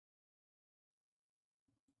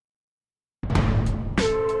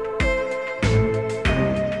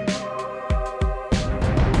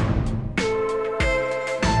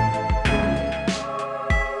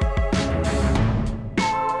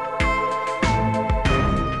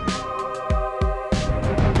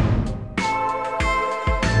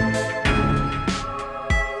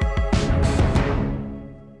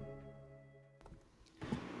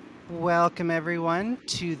welcome everyone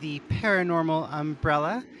to the Paranormal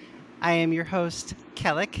Umbrella. I am your host,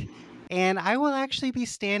 Kellic, and I will actually be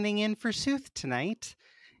standing in for Sooth tonight.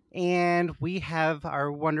 And we have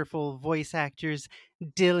our wonderful voice actors,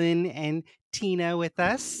 Dylan and Tina, with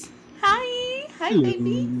us. Hi,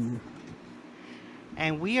 baby.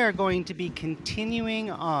 And we are going to be continuing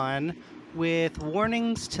on with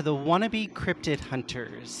warnings to the wannabe cryptid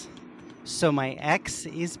hunters. So my ex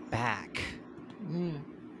is back.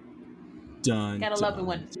 Gotta love it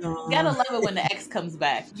when the ex comes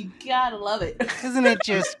back. You gotta love it. Isn't it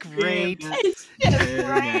just great? It's just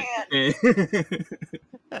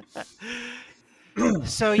grand.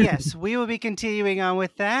 So yes, we will be continuing on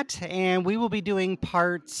with that, and we will be doing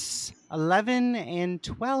parts 11 and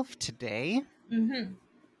 12 today. Mm-hmm.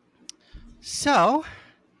 So,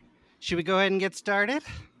 should we go ahead and get started?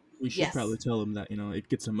 We should probably tell them that, it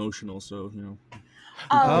gets emotional, so,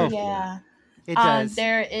 Oh, yeah. It does.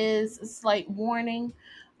 There is a slight warning.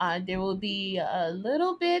 There will be a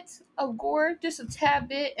little bit of gore, just a tad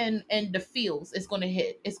bit, and the feels. It's gonna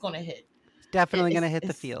hit. Definitely gonna hit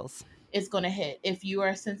the feels. It's gonna hit. If you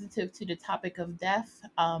are sensitive to the topic of death,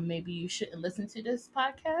 maybe you shouldn't listen to this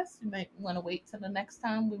podcast. You might want to wait till the next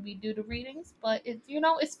time when we do the readings. But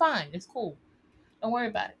it's fine. It's cool. Don't worry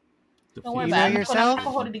about it. Don't worry about it. I'm not gonna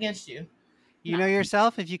hold it against you. You know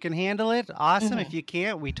yourself. If you can handle it, awesome. If you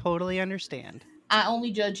can't, we totally understand. I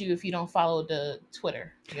only judge you if you don't follow the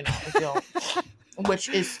Twitter, if you don't, which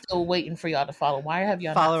is still waiting for y'all to follow. Why have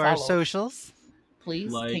y'all follow not our socials,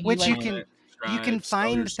 please? Which you can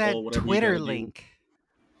find that Twitter link.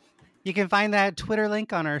 You can find that Twitter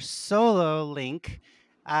link on our solo link.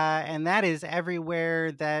 And that is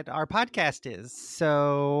everywhere that our podcast is.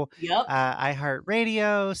 So,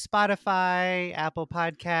 iHeartRadio, Spotify, Apple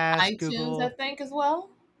Podcasts, iTunes, Google. I think, as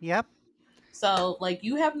well. Yep. So,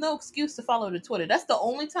 you have no excuse to follow the Twitter. That's the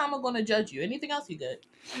only time I'm going to judge you. Anything else, you good.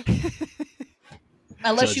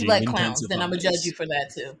 Unless you like clowns, then I'm going to judge you for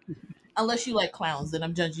that, too. Unless you like clowns, then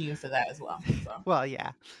I'm judging you for that as well. So. Well,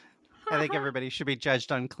 yeah. I think everybody should be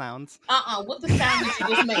judged on clowns. What the sound did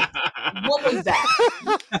you just make? What was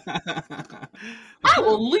that? I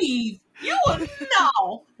will leave. You will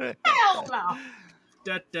no. Hell no.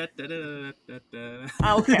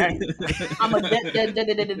 Okay. I'm a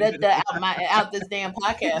out this damn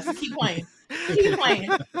podcast. Keep playing.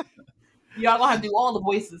 Y'all gonna have to do all the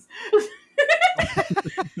voices.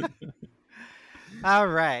 All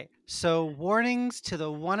right. So warnings to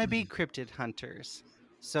the wannabe cryptid hunters.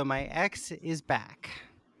 So my ex is back.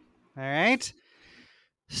 All right.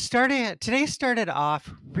 Today started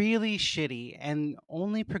off really shitty and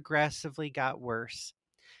only progressively got worse.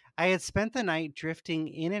 I had spent the night drifting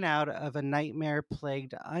in and out of a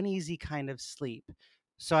nightmare-plagued, uneasy kind of sleep.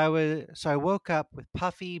 So I woke up with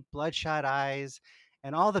puffy, bloodshot eyes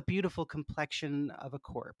and all the beautiful complexion of a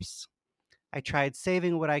corpse. I tried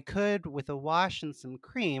saving what I could with a wash and some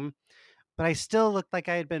cream, but I still looked like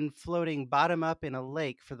I had been floating bottom up in a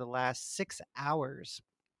lake for the last 6 hours.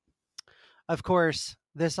 Of course,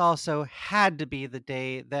 this also had to be the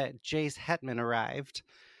day that Jace Hetman arrived.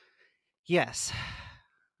 Yes,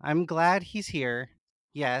 I'm glad he's here.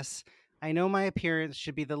 Yes, I know my appearance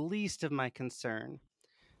should be the least of my concern.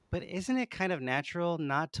 But isn't it kind of natural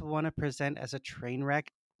not to want to present as a train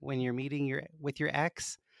wreck when you're meeting with your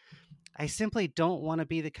ex? I simply don't want to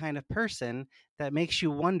be the kind of person that makes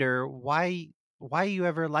you wonder why you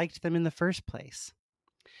ever liked them in the first place.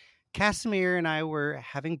 Casimir and I were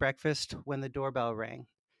having breakfast when the doorbell rang.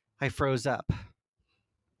 I froze up.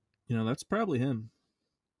 That's probably him.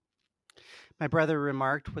 My brother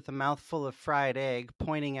remarked with a mouthful of fried egg,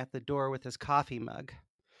 pointing at the door with his coffee mug.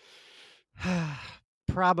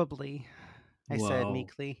 Probably, I said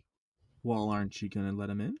meekly. Well, aren't you going to let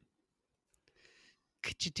him in?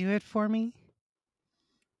 Could you do it for me?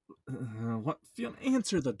 What? Fiona,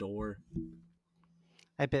 answer the door.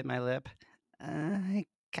 I bit my lip. I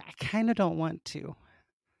kind of don't want to.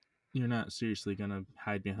 You're not seriously going to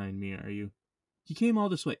hide behind me, are you? He came all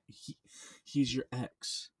this way. He's your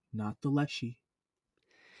ex, not the Leshy.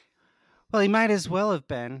 Well, he might as well have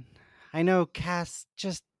been. I know, Cass,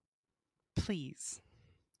 just please.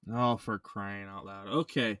 Oh, for crying out loud.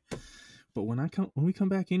 Okay. But when we come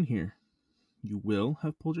back in here, you will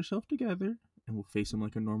have pulled yourself together and will face him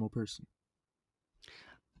like a normal person.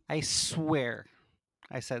 I swear,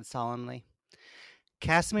 I said solemnly.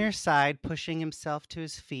 Casimir sighed, pushing himself to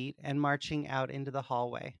his feet and marching out into the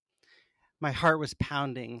hallway. My heart was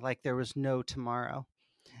pounding like there was no tomorrow.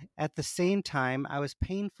 At the same time, I was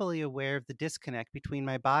painfully aware of the disconnect between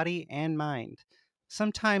my body and mind.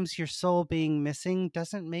 Sometimes your soul being missing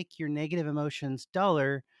doesn't make your negative emotions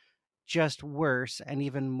duller, just worse and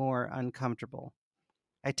even more uncomfortable.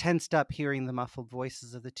 I tensed up hearing the muffled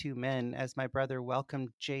voices of the two men as my brother welcomed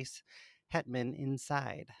Jace Hetman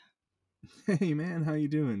inside. Hey man, how you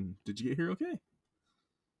doing? Did you get here okay?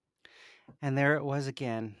 And there it was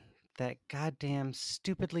again, that goddamn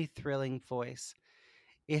stupidly thrilling voice.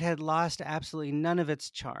 It had lost absolutely none of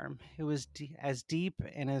its charm. It was as deep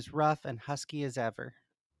and as rough and husky as ever.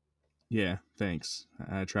 Yeah, thanks.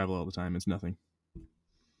 I travel all the time. It's nothing.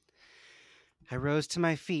 I rose to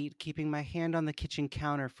my feet, keeping my hand on the kitchen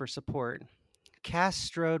counter for support. Cass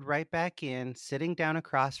strode right back in, sitting down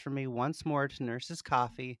across from me once more to nurse his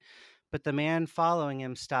coffee, but the man following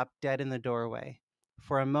him stopped dead in the doorway.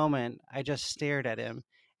 For a moment, I just stared at him,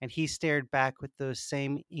 and he stared back with those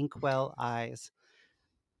same inkwell eyes.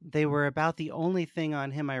 They were about the only thing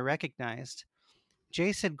on him I recognized.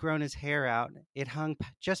 Jace had grown his hair out. It hung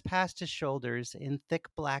just past his shoulders in thick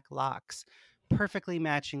black locks, perfectly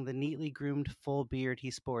matching the neatly groomed full beard he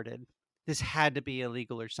sported. This had to be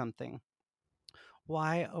illegal or something.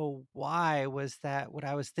 Why, oh, why was that what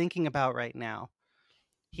I was thinking about right now?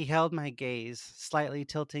 He held my gaze, slightly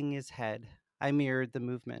tilting his head. I mirrored the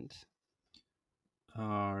movement.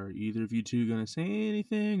 Are either of you two gonna say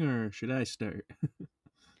anything, or should I start?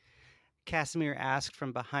 Casimir asked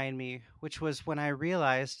from behind me, which was when I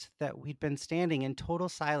realized that we'd been standing in total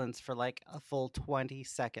silence for like a full 20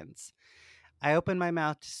 seconds. I opened my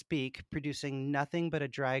mouth to speak, producing nothing but a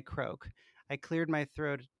dry croak. I cleared my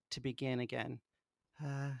throat to begin again.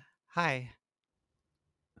 Uh, Hi.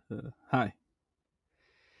 Hi.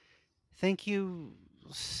 Thank you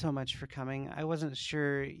so much for coming. I wasn't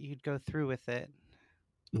sure you'd go through with it.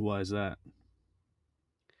 Why is that?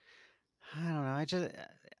 I don't know.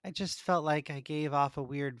 I just felt like I gave off a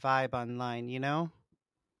weird vibe online, you know?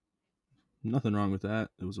 Nothing wrong with that.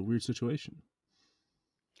 It was a weird situation.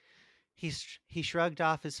 He shrugged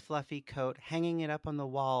off his fluffy coat, hanging it up on the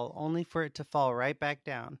wall, only for it to fall right back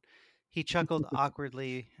down. He chuckled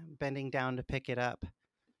awkwardly, bending down to pick it up.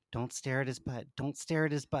 Don't stare at his butt. Don't stare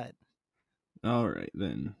at his butt. All right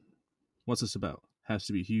then. What's this about? Has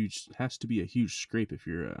to be huge. Has to be a huge scrape if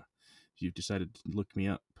you've decided to look me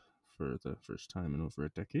up for the first time in over a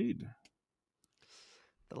decade.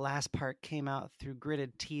 The last part came out through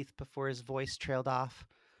gritted teeth before his voice trailed off.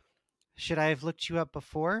 Should I have looked you up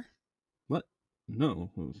before? What? No,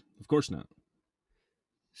 of course not.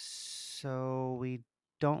 So we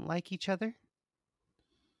don't like each other?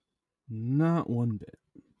 Not one bit.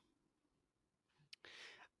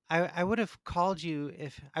 I would have called you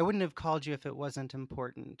if I wouldn't have called you if it wasn't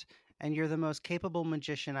important. And you're the most capable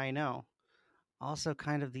magician I know. Also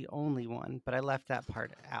kind of the only one, but I left that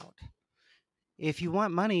part out. If you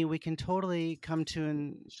want money, we can totally come to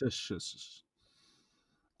an Shush, shush, shush.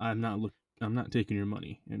 I'm not taking your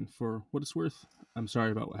money, and for what it's worth, I'm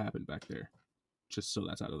sorry about what happened back there. Just so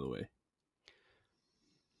that's out of the way.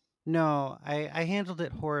 No, I handled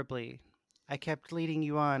it horribly. I kept leading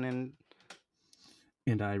you on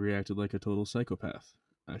And I reacted like a total psychopath.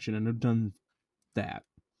 I shouldn't have done that.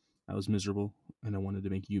 I was miserable, and I wanted to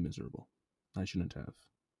make you miserable. I shouldn't have.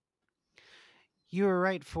 you were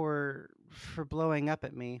right for blowing up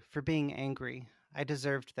at me, for being angry. I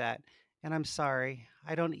deserved that. And I'm sorry.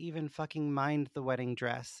 I don't even fucking mind the wedding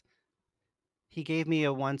dress. He gave me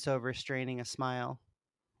a once over straining a smile.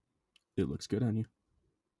 It looks good on you.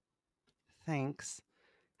 Thanks.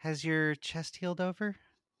 Has your chest healed over?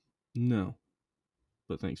 No,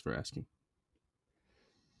 but thanks for asking.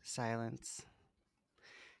 Silence.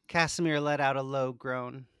 Casimir let out a low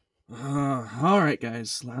groan. All right,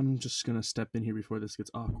 guys. I'm just gonna step in here before this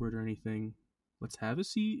gets awkward or anything. Let's have a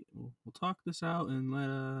seat. We'll talk this out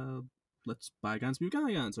and let's bygones be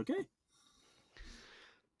bygones, okay?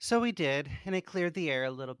 So we did, and it cleared the air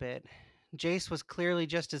a little bit. Jace was clearly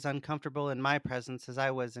just as uncomfortable in my presence as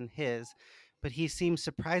I was in his, but he seemed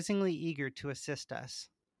surprisingly eager to assist us.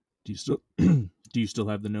 Do you still do you still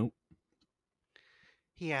have the note?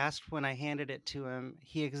 He asked when I handed it to him.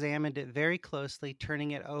 He examined it very closely,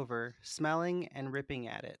 turning it over, smelling and ripping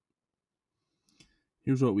at it.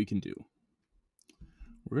 Here's what we can do.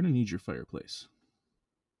 We're gonna need your fireplace.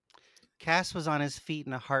 Cass was on his feet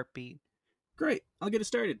in a heartbeat. Great, I'll get it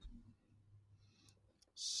started.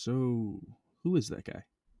 So, who is that guy?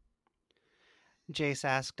 Jace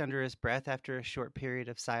asked under his breath after a short period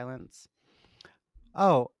of silence.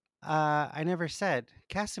 Oh, I never said.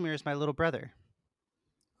 Casimir is my little brother.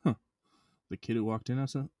 Huh. The kid who walked in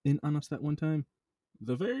on us that one time?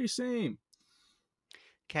 The very same.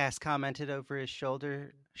 Cass commented over his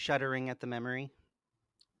shoulder, shuddering at the memory.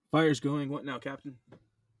 Fire's going. What now, Captain?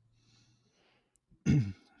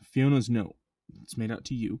 Fiona's note. It's made out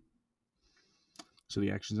to you. so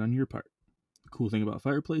the action's on your part. The cool thing about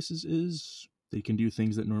fireplaces is they can do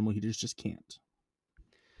things that normal heaters just can't.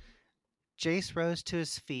 Jace rose to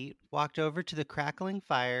his feet, walked over to the crackling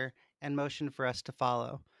fire, and motioned for us to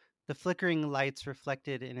follow. The flickering lights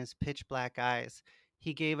reflected in his pitch black eyes.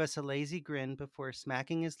 He gave us a lazy grin before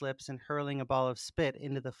smacking his lips and hurling a ball of spit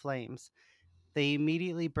into the flames. They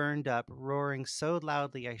immediately burned up, roaring so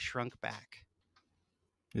loudly I shrunk back.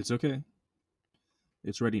 It's okay.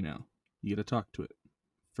 It's ready now. You gotta talk to it.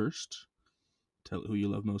 First, tell it who you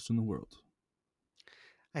love most in the world.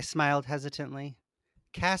 I smiled hesitantly.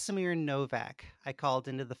 Casimir Novak, I called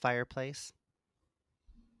into the fireplace.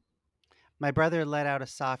 My brother let out a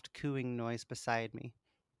soft cooing noise beside me.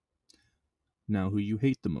 Now, who you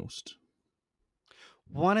hate the most.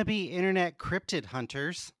 Wannabe internet cryptid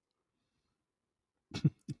hunters.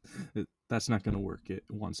 That's not gonna work. It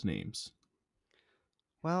wants names.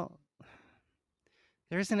 Well,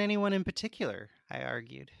 there isn't anyone in particular, I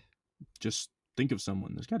argued. Just think of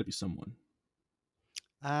someone. There's gotta be someone.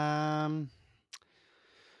 Um,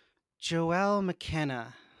 Joelle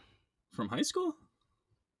McKenna. From high school?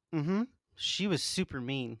 Mm-hmm. She was super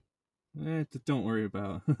mean. Don't worry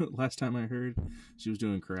about. Last time I heard, she was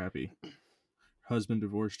doing crappy. Her husband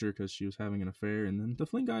divorced her because she was having an affair, and then the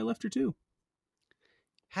fling guy left her too.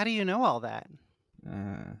 How do you know all that?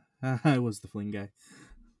 I was the fling guy.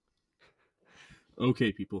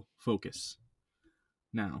 Okay, people, focus.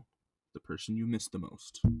 Now, the person you miss the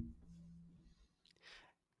most.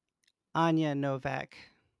 Anya Novak,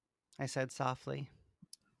 I said softly.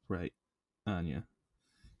 Right, Anya.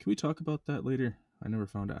 Can we talk about that later? I never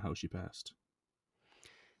found out how she passed.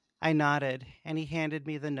 I nodded, and he handed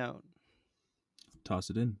me the note. Toss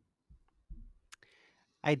it in.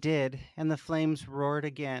 I did, and the flames roared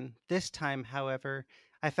again. This time, however,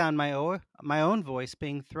 I found my own voice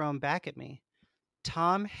being thrown back at me.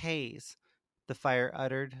 Tom Hayes, the fire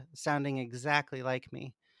uttered, sounding exactly like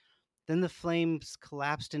me. Then the flames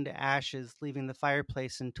collapsed into ashes, leaving the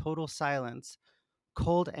fireplace in total silence.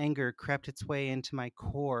 Cold anger crept its way into my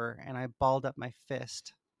core, and I balled up my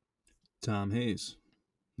fist. Tom Hayes.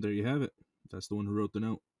 There you have it. That's the one who wrote the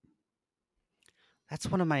note. That's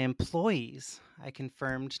one of my employees, I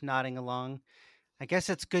confirmed, nodding along. I guess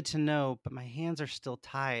it's good to know, but my hands are still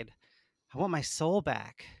tied. I want my soul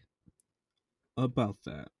back. About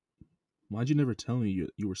that. Why'd you never tell me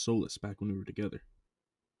you were soulless back when we were together?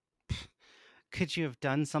 Could you have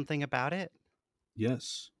done something about it?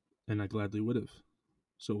 Yes, and I gladly would have.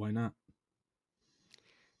 So why not?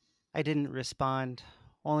 I didn't respond,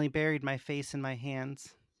 only buried my face in my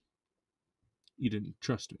hands. You didn't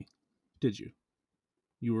trust me, did you?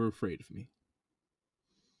 You were afraid of me.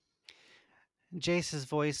 Jace's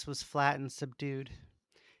voice was flat and subdued.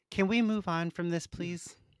 Can we move on from this,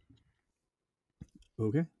 please?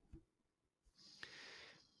 Okay.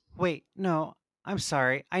 Wait, no, I'm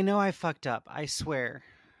sorry. I know I fucked up, I swear,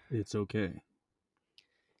 It's okay.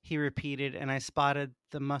 he repeated, and I spotted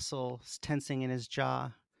the muscles tensing in his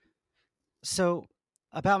jaw. So,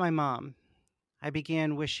 about my mom, I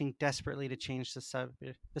began wishing desperately to change the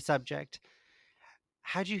subject.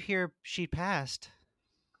 How'd you hear she passed?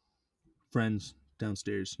 Friends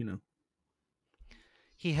downstairs, you know.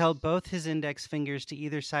 He held both his index fingers to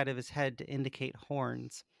either side of his head to indicate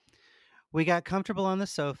horns. We got comfortable on the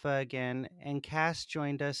sofa again, and Cass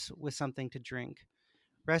joined us with something to drink.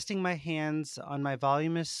 Resting my hands on my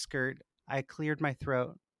voluminous skirt, I cleared my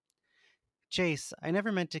throat. Jace, I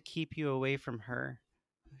never meant to keep you away from her.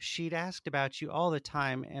 She'd asked about you all the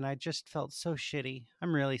time, and I just felt so shitty.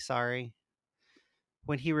 I'm really sorry.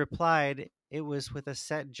 When he replied, it was with a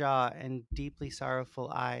set jaw and deeply sorrowful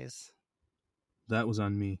eyes. That was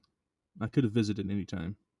on me. I could have visited any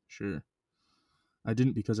time, sure. I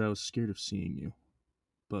didn't because I was scared of seeing you,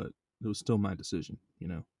 but it was still my decision, you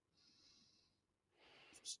know.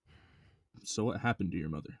 So what happened to your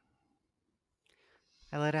mother?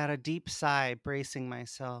 I let out a deep sigh, bracing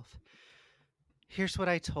myself. Here's what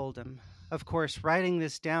I told him. Of course, writing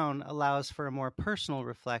this down allows for a more personal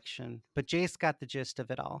reflection, but Jace got the gist of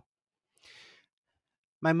it all.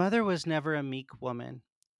 My mother was never a meek woman.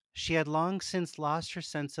 She had long since lost her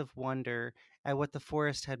sense of wonder at what the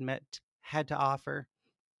forest had to offer.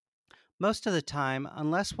 Most of the time,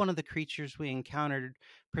 unless one of the creatures we encountered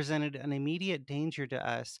presented an immediate danger to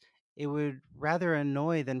us, it would rather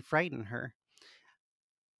annoy than frighten her.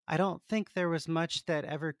 I don't think there was much that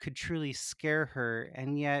ever could truly scare her,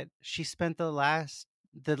 and yet she spent the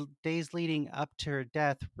days leading up to her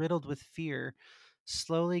death riddled with fear,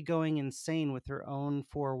 slowly going insane with her own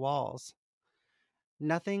four walls.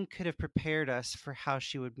 Nothing could have prepared us for how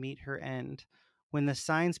she would meet her end. When the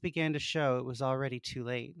signs began to show, it was already too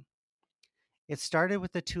late. It started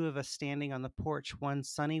with the two of us standing on the porch one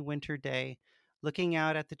sunny winter day, looking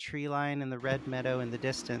out at the tree line and the red meadow in the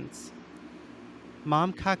distance.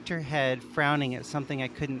 Mom cocked her head, frowning at something I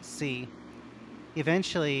couldn't see.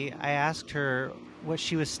 Eventually, I asked her what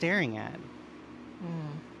she was staring at.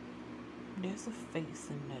 There's a face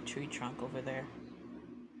in that tree trunk over there.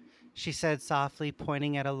 She said softly,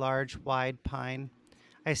 pointing at a large, wide pine.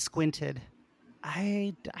 I squinted.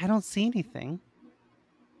 I don't see anything.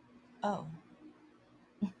 Oh,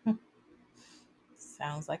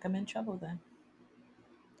 sounds like I'm in trouble then.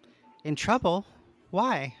 In trouble?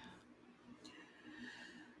 Why?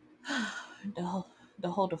 the, the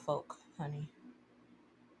Holder folk, honey.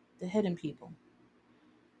 The hidden people.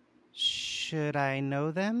 Should I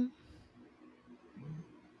know them?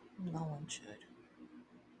 No one should.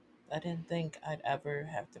 I didn't think I'd ever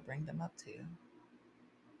have to bring them up to you.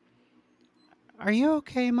 Are you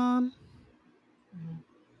okay, Mom?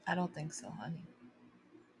 I don't think so, honey.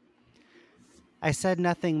 I said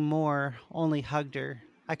nothing more, only hugged her.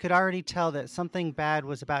 I could already tell that something bad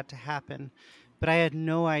was about to happen, but I had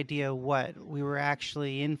no idea what we were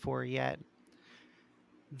actually in for yet.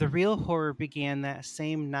 The real horror began that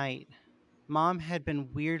same night. Mom had been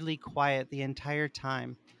weirdly quiet the entire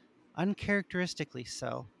time, uncharacteristically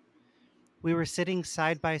so. We were sitting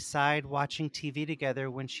side by side watching TV together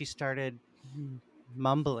when she started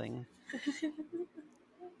mumbling.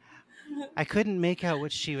 I couldn't make out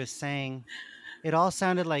what she was saying. It all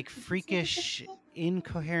sounded like freakish,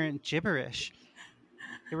 incoherent gibberish.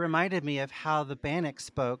 It reminded me of how the Bannock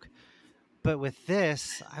spoke, but with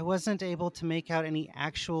this, I wasn't able to make out any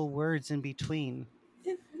actual words in between.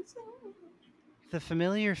 The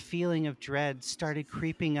familiar feeling of dread started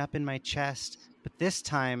creeping up in my chest, but this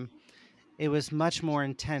time it was much more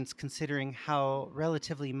intense considering how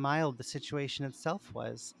relatively mild the situation itself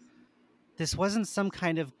was. This wasn't some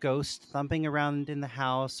kind of ghost thumping around in the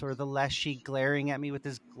house or the Leshy glaring at me with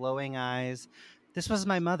his glowing eyes. This was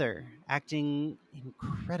my mother, acting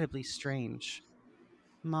incredibly strange.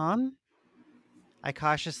 Mom? I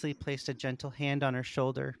cautiously placed a gentle hand on her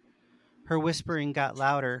shoulder. Her whispering got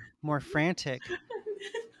louder, more frantic,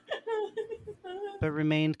 but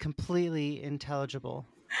remained completely intelligible.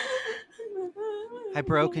 I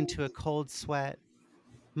broke into a cold sweat.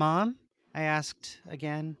 Mom? I asked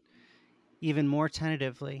again, even more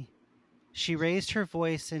tentatively. She raised her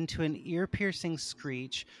voice into an ear-piercing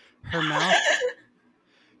screech, her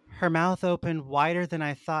mouth opened wider than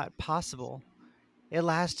I thought possible. It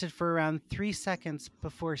lasted for around 3 seconds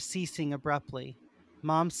before ceasing abruptly.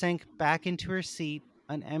 Mom sank back into her seat,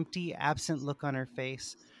 an empty, absent look on her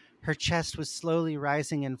face. Her chest was slowly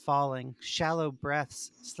rising and falling, shallow breaths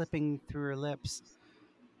slipping through her lips.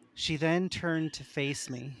 She then turned to face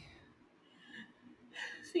me.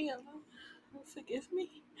 Fiona, forgive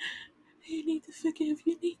me. You need to forgive.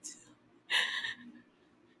 You need to.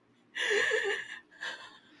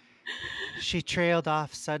 She trailed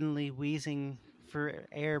off suddenly, wheezing for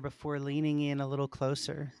air before leaning in a little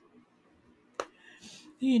closer.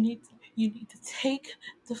 You need to take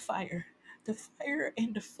the fire. The fire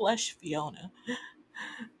and the flesh, Fiona.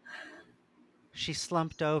 She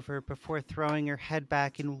slumped over before throwing her head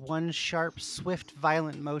back in one sharp, swift,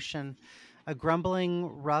 violent motion. A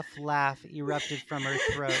grumbling, rough laugh erupted from her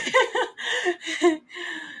throat.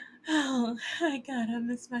 Oh my god, I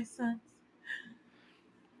miss my sons.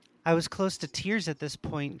 I was close to tears at this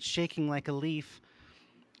point, shaking like a leaf.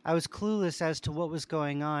 I was clueless as to what was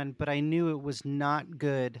going on, but I knew it was not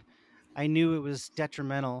good. I knew it was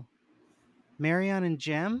detrimental. Marion and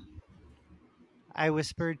Jem? I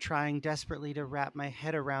whispered, trying desperately to wrap my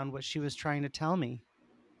head around what she was trying to tell me.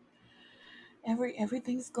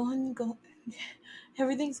 Everything's going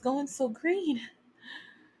so green.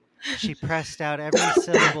 She pressed out every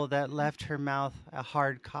syllable that left her mouth a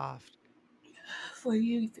hard cough. For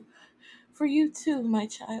you too, my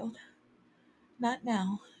child. Not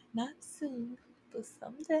now, not soon, but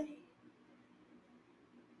someday.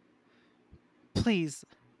 Please,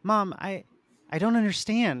 Mom, I don't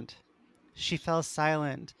understand. She fell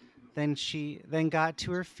silent. Then got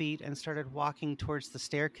to her feet and started walking towards the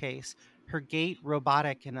staircase, her gait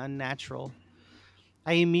robotic and unnatural.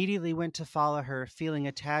 I immediately went to follow her, feeling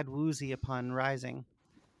a tad woozy upon rising.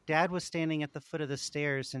 Dad was standing at the foot of the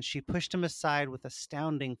stairs, and she pushed him aside with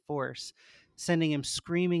astounding force, sending him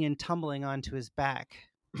screaming and tumbling onto his back.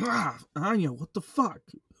 Anya, what the fuck?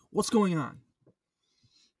 What's going on?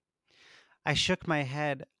 I shook my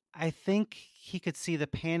head. I think he could see the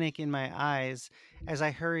panic in my eyes as I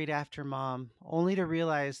hurried after Mom, only to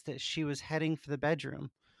realize that she was heading for the bedroom.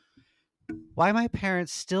 Why my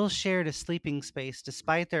parents still shared a sleeping space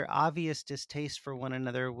despite their obvious distaste for one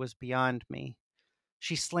another was beyond me.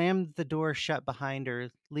 She slammed the door shut behind her,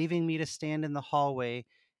 leaving me to stand in the hallway,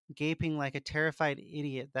 gaping like a terrified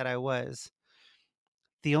idiot that I was.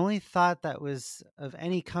 The only thought that was of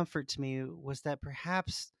any comfort to me was that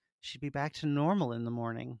perhaps she'd be back to normal in the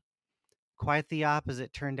morning. Quite the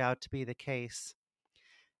opposite turned out to be the case.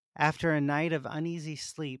 After a night of uneasy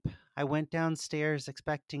sleep, I went downstairs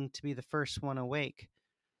expecting to be the first one awake.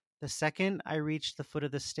 The second I reached the foot of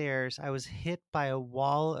the stairs, I was hit by a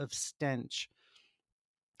wall of stench.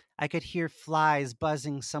 I could hear flies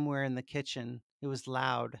buzzing somewhere in the kitchen. It was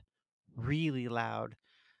loud, really loud.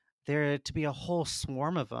 There to be a whole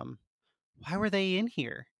swarm of them. Why were they in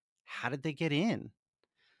here? How did they get in?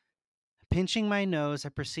 Pinching my nose, I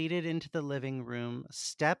proceeded into the living room,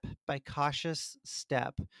 step by cautious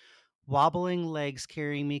step, wobbling legs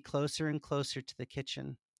carrying me closer and closer to the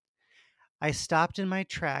kitchen. I stopped in my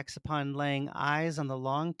tracks upon laying eyes on the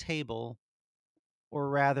long table, or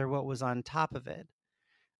rather what was on top of it.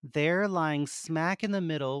 There, lying smack in the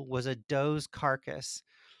middle, was a doe's carcass,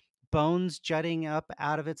 bones jutting up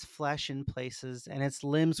out of its flesh in places, and its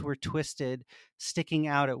limbs were twisted, sticking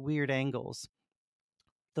out at weird angles.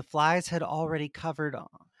 The flies had already gathered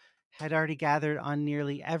on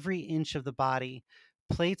nearly every inch of the body.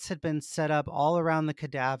 Plates had been set up all around the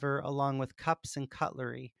cadaver, along with cups and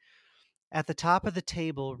cutlery. At the top of the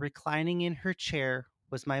table, reclining in her chair,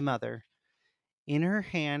 was my mother. In her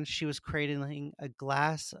hand, she was cradling a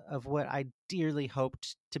glass of what I dearly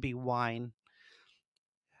hoped to be wine.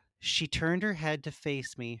 She turned her head to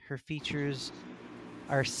face me. Her features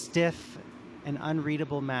are stiff and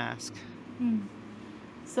unreadable mask.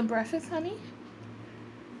 Some breakfast, honey?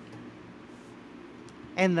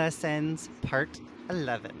 And thus ends part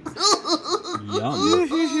 11. Yum.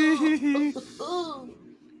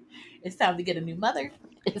 It's time to get a new mother.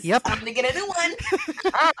 It's Yep. time to get a new one.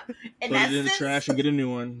 And Put that's it in the trash and get a new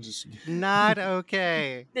one. Just Not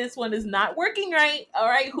okay. This one is not working right. All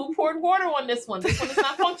right, who poured water on this one? This one is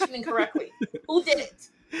not functioning correctly. Who did it?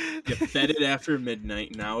 you fed it after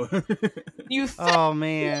midnight now. You fed Oh, it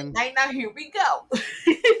man. midnight. Now here we go.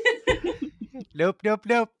 Nope.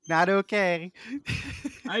 Not okay.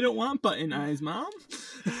 I don't want button eyes, Mom.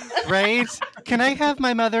 Right? Can I have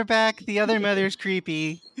my mother back? The other mother's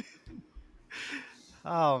creepy.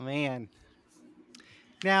 Oh, man.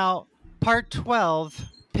 Now, part 12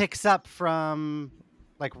 picks up from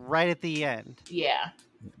like right at the end. Yeah.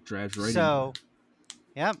 Drives right So,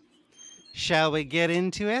 yep. Shall we get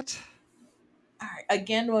into it? All right.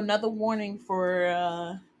 Again, another warning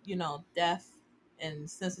for death and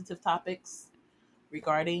sensitive topics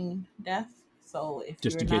regarding death. So if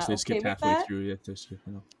just you're in case not they okay skipped with halfway that, through. You have to skip,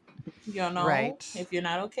 Right. if you're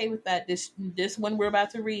not okay with that, this one we're about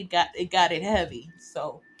to read got it heavy.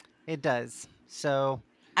 So It does. So,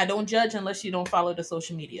 I don't judge unless you don't follow the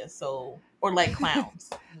social media. So or like clowns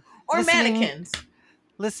or Listening- mannequins.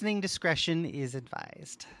 listening discretion is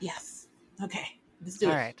advised. Yes. Okay. Let's do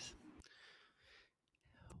All it. right.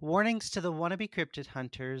 Warnings to the wannabe cryptid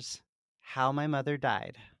hunters. How My Mother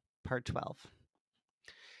Died, part 12.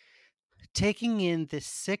 Taking in this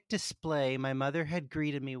sick display my mother had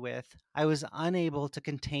greeted me with, I was unable to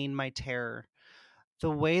contain my terror. The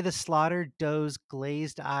way the slaughtered doe's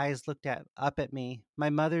glazed eyes looked up at me, my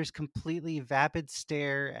mother's completely vapid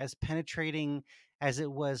stare as penetrating as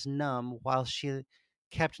it was numb while she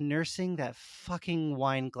kept nursing that fucking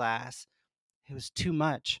wine glass. It was too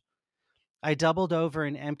much. I doubled over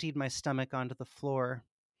and emptied my stomach onto the floor.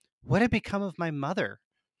 What had become of my mother?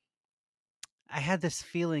 I had this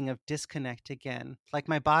feeling of disconnect again, like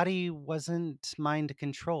my body wasn't mine to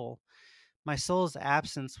control. My soul's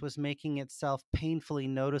absence was making itself painfully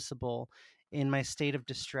noticeable in my state of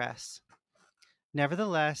distress.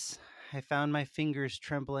 Nevertheless, I found my fingers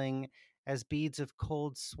trembling as beads of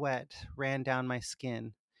cold sweat ran down my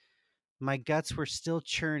skin. My guts were still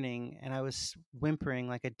churning, and I was whimpering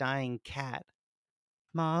like a dying cat.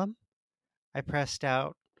 Mom? I pressed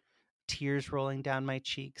out, tears rolling down my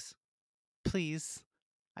cheeks. Please,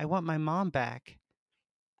 I want my mom back.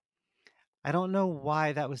 I don't know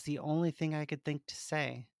why that was the only thing I could think to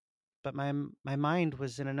say, but my mind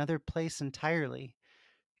was in another place entirely.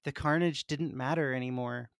 The carnage didn't matter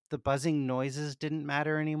anymore. The buzzing noises didn't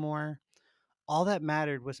matter anymore. All that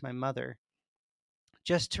mattered was my mother.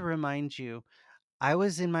 Just to remind you, I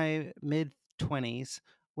was in my mid 20s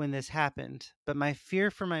when this happened, but my fear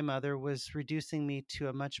for my mother was reducing me to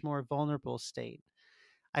a much more vulnerable state.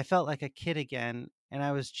 I felt like a kid again, and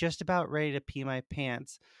I was just about ready to pee my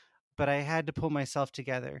pants, but I had to pull myself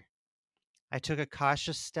together. I took a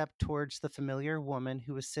cautious step towards the familiar woman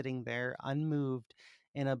who was sitting there, unmoved,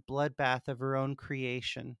 in a bloodbath of her own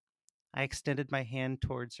creation. I extended my hand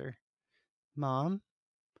towards her. Mom?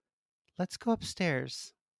 Let's go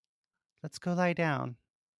upstairs. Let's go lie down.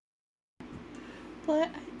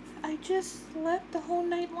 But I just slept the whole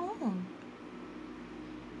night long.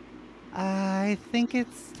 I think it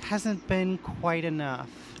hasn't been quite enough.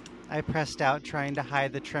 I pressed out, trying to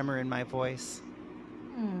hide the tremor in my voice.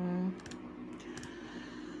 Hmm.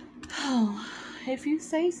 Oh, if you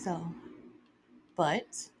say so.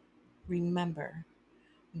 But remember,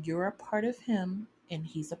 you're a part of him and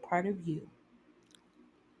he's a part of you.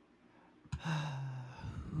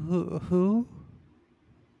 Who?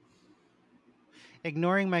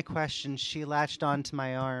 Ignoring my question, she latched onto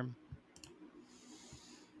my arm.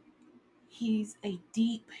 He's a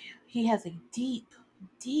deep, he has a deep,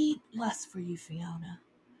 deep lust for you, Fiona.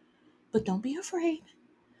 But don't be afraid.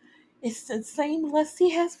 It's the same lust he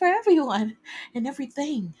has for everyone and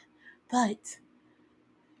everything. But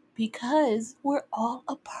because we're all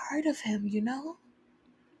a part of him, you know?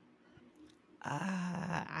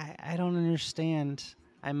 I don't understand,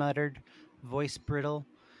 I muttered, voice brittle.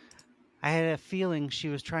 I had a feeling she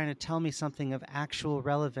was trying to tell me something of actual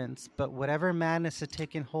relevance, but whatever madness had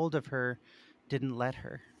taken hold of her didn't let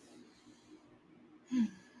her.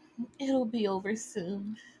 It'll be over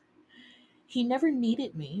soon. He never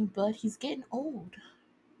needed me, but he's getting old.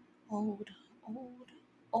 Old, old,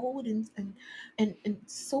 old, and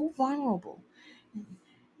so vulnerable. And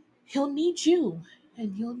he'll need you,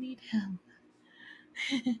 and you'll need him.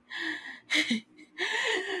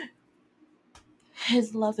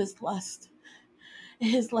 His love is lust.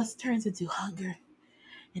 His lust turns into hunger.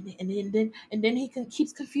 And then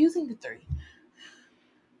keeps confusing the three.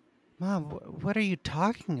 Mom, what are you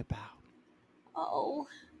talking about? Oh,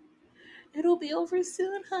 it'll be over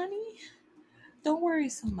soon, honey. Don't worry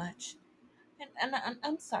so much. And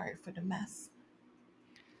I'm sorry for the mess.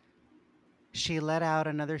 She let out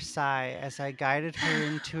another sigh as I guided her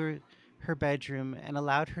into her bedroom and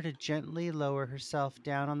allowed her to gently lower herself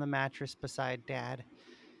down on the mattress beside Dad.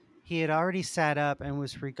 He had already sat up and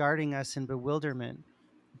was regarding us in bewilderment,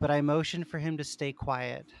 but I motioned for him to stay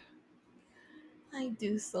quiet. I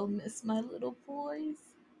do so miss my little boys.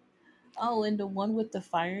 Oh, and the one with the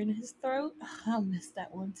fire in his throat. I'll miss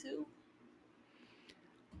that one too.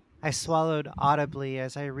 I swallowed audibly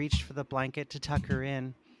as I reached for the blanket to tuck her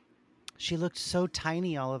in. She looked so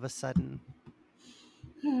tiny all of a sudden.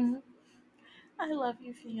 Hmm. I love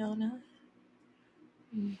you, Fiona.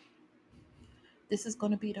 Hmm. This is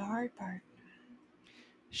going to be the hard part.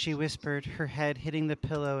 She whispered, her head hitting the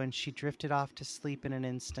pillow, and she drifted off to sleep in an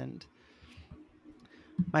instant.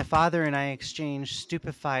 My father and I exchanged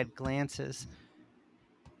stupefied glances.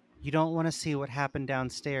 You don't want to see what happened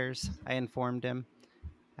downstairs, I informed him.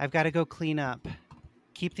 I've got to go clean up.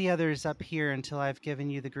 Keep the others up here until I've given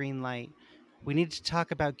you the green light. We need to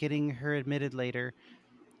talk about getting her admitted later.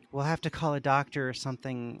 We'll have to call a doctor or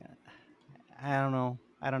something. I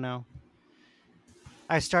don't know.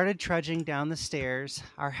 I started trudging down the stairs.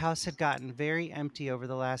 Our house had gotten very empty over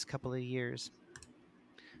the last couple of years.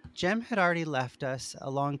 Jem had already left us a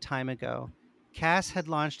long time ago. Cass had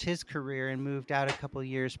launched his career and moved out a couple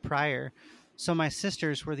years prior, so my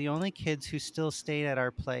sisters were the only kids who still stayed at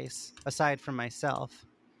our place, aside from myself.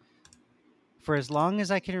 For as long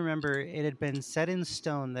as I can remember, it had been set in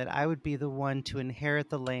stone that I would be the one to inherit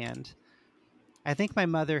the land. I think my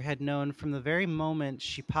mother had known from the very moment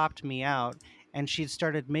she popped me out, and she'd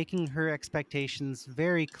started making her expectations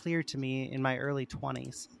very clear to me in my early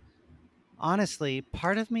 20s. Honestly,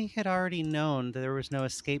 part of me had already known that there was no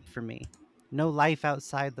escape for me, no life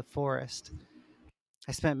outside the forest.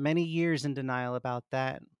 I spent many years in denial about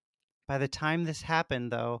that. By the time this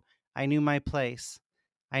happened, though, I knew my place.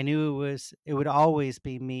 I knew it would always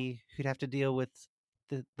be me who'd have to deal with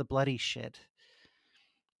the bloody shit.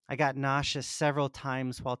 I got nauseous several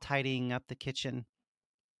times while tidying up the kitchen.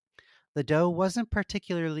 The dough wasn't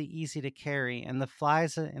particularly easy to carry, and the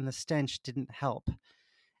flies and the stench didn't help.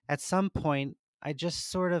 At some point, I just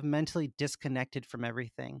sort of mentally disconnected from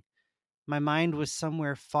everything. My mind was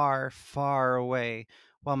somewhere far, far away,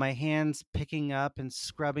 while my hands picking up and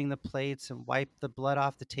scrubbing the plates and wiped the blood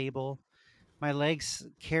off the table. My legs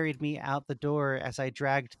carried me out the door as I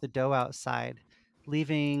dragged the dough outside,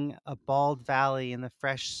 leaving a bald valley in the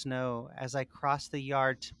fresh snow as I crossed the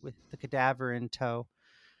yard with the cadaver in tow.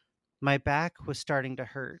 My back was starting to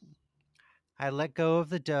hurt. I let go of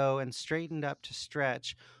the dough and straightened up to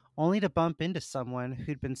stretch, only to bump into someone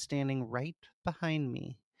who'd been standing right behind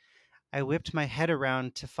me. I whipped my head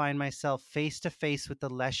around to find myself face to face with the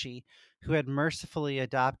Leshy, who had mercifully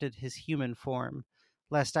adopted his human form,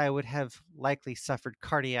 lest I would have likely suffered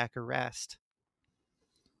cardiac arrest.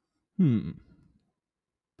 Hmm.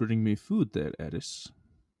 Bring me food there, Eris.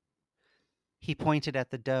 He pointed at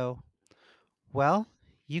the dough. Well,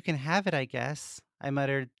 you can have it, I guess, I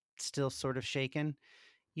muttered, still sort of shaken.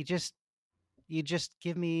 You just you just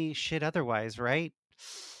give me shit otherwise, right?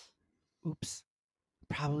 Oops.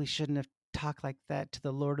 Probably shouldn't have talked like that to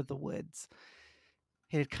the Lord of the Woods.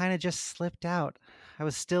 It had kind of just slipped out. I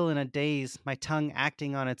was still in a daze, my tongue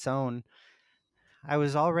acting on its own. I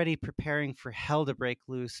was already preparing for hell to break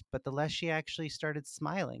loose, but the Leshy actually started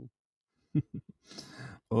smiling.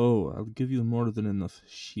 Oh, I'll give you more than enough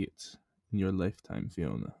shit in your lifetime,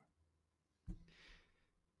 Fiona.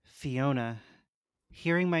 Fiona.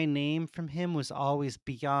 Hearing my name from him was always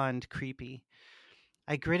beyond creepy.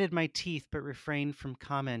 I gritted my teeth but refrained from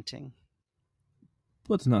commenting.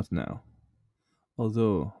 But not now.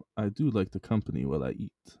 Although I do like the company while I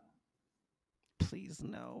eat. Please,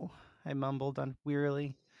 no, I mumbled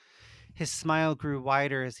wearily. His smile grew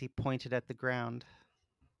wider as he pointed at the ground.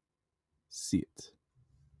 Sit.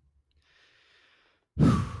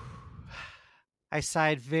 I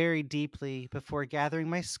sighed very deeply before gathering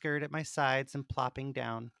my skirt at my sides and plopping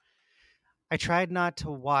down. I tried not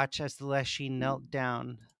to watch as the Leshy knelt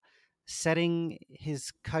down, setting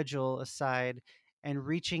his cudgel aside and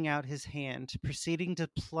reaching out his hand, proceeding to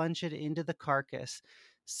plunge it into the carcass,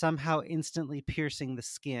 somehow instantly piercing the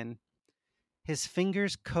skin. His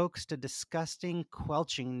fingers coaxed a disgusting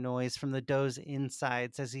quelching noise from the doe's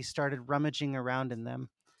insides as he started rummaging around in them.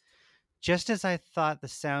 Just as I thought the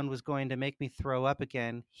sound was going to make me throw up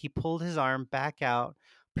again, he pulled his arm back out,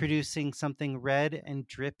 producing something red and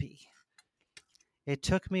drippy. It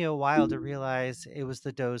took me a while to realize it was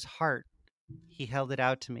the doe's heart. He held it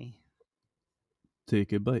out to me.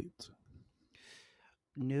 Take a bite.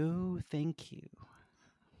 No, thank you.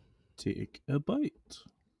 Take a bite.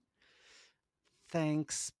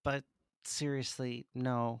 Thanks, but seriously,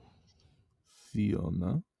 no.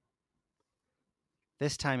 Fiona.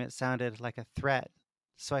 This time it sounded like a threat,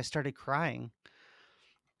 so I started crying.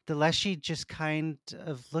 The Leshy just kind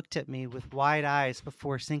of looked at me with wide eyes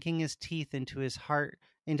before sinking his teeth into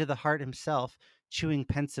the heart himself, chewing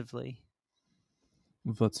pensively.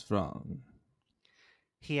 What's wrong?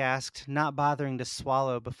 He asked, not bothering to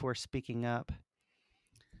swallow before speaking up.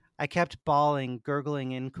 I kept bawling,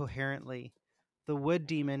 gurgling incoherently. The wood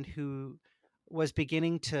demon, who was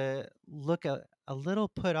beginning to look a little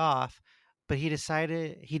put off, but he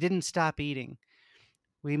didn't stop eating.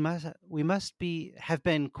 We must be have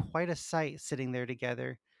been quite a sight sitting there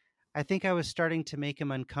together. I think I was starting to make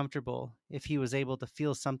him uncomfortable if he was able to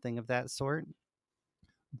feel something of that sort.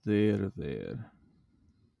 There, there.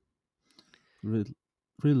 Re-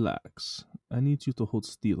 Relax. I need you to hold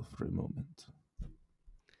still for a moment.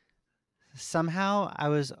 Somehow I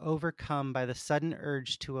was overcome by the sudden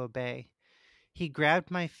urge to obey. He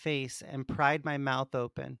grabbed my face and pried my mouth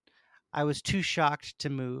open. I was too shocked to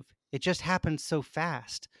move. It just happened so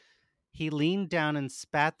fast. He leaned down and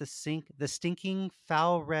spat the stinking,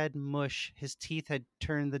 foul red mush his teeth had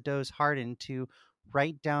turned the doe's heart into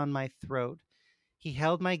right down my throat. He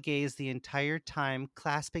held my gaze the entire time,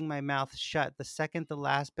 clasping my mouth shut the second the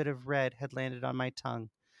last bit of red had landed on my tongue.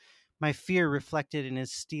 My fear reflected in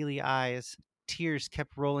his steely eyes. Tears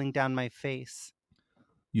kept rolling down my face.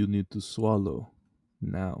 You need to swallow.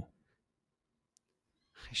 Now.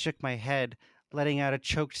 I shook my head, letting out a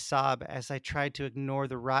choked sob as I tried to ignore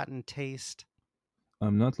the rotten taste.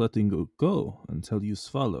 I'm not letting you go until you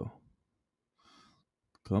swallow.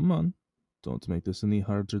 Come on. Don't make this any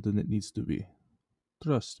harder than it needs to be.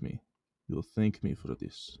 Trust me. You'll thank me for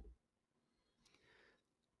this.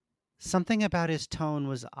 Something about his tone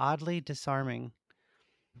was oddly disarming.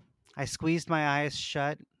 I squeezed my eyes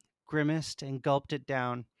shut, grimaced, and gulped it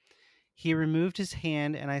down. He removed his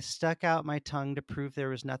hand, and I stuck out my tongue to prove there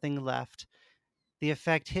was nothing left. The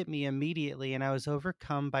effect hit me immediately, and I was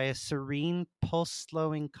overcome by a serene, pulse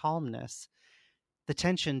slowing calmness. The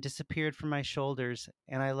tension disappeared from my shoulders,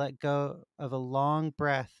 and I let go of a long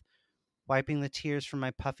breath, wiping the tears from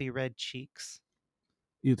my puffy red cheeks.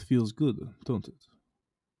 It feels good, don't it?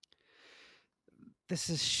 This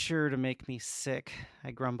is sure to make me sick,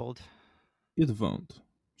 I grumbled. It won't.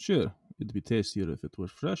 Sure, it'd be tastier if it were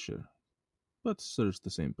fresher, but serves the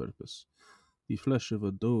same purpose. The flesh of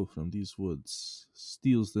a doe from these woods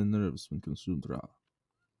steals the nerves when consumed raw.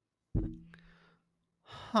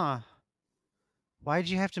 Huh. Why'd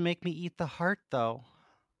you have to make me eat the heart, though?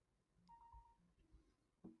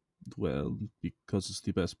 Well, because it's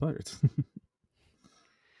the best part.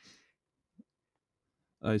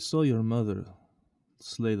 I saw your mother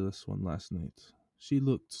slay this one last night. She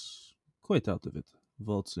looked quite out of it,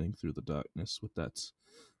 waltzing through the darkness with that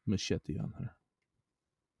machete on her.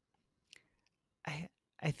 I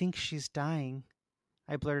I think she's dying,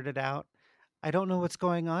 I blurted out. I don't know what's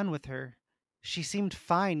going on with her. She seemed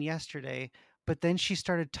fine yesterday, but then she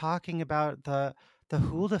started talking about the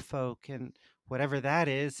Hulda folk and whatever that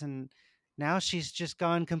is, and now she's just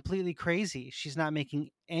gone completely crazy. She's not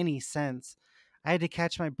making any sense. I had to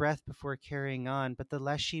catch my breath before carrying on, but the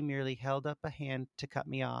Leshy merely held up a hand to cut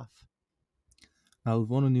me off. I'll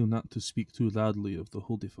warn you not to speak too loudly of the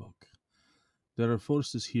holy folk. There are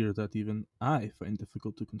forces here that even I find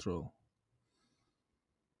difficult to control.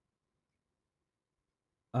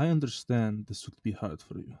 I understand this will be hard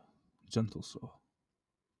for you, gentle soul,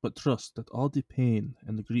 but trust that all the pain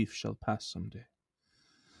and the grief shall pass someday,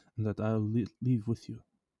 and that I'll leave with you.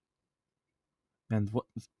 And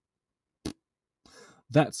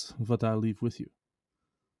that's what I'll leave with you.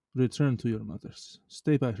 Return to your mother's,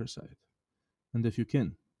 stay by her side, and if you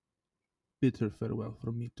can, bid her farewell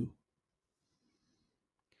from me too.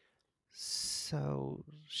 So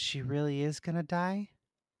she really is gonna die?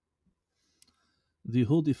 The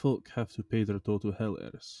holy folk have to pay their toll to Hell,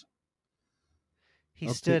 Eris. He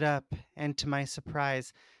I'll stood take up and, to my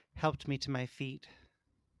surprise, helped me to my feet.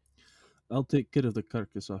 I'll take care of the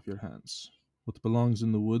carcass off your hands. What belongs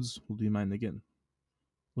in the woods will be mine again.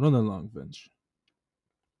 Run along, Venge.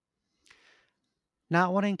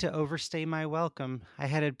 Not wanting to overstay my welcome, I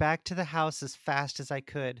headed back to the house as fast as I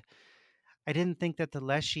could. I didn't think that the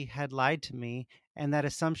Leshy had lied to me, and that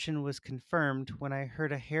assumption was confirmed when I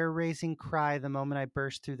heard a hair raising cry the moment I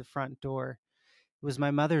burst through the front door. It was my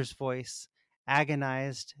mother's voice,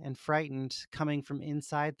 agonized and frightened, coming from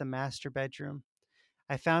inside the master bedroom.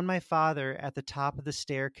 I found my father at the top of the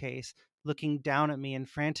staircase, looking down at me and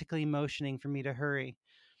frantically motioning for me to hurry.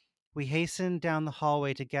 We hastened down the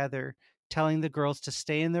hallway together, telling the girls to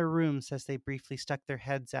stay in their rooms as they briefly stuck their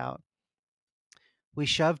heads out. We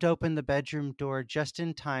shoved open the bedroom door just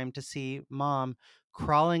in time to see Mom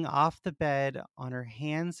crawling off the bed on her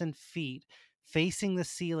hands and feet, facing the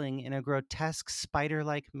ceiling in a grotesque spider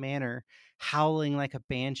like manner, howling like a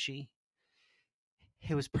banshee.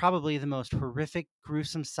 It was probably the most horrific,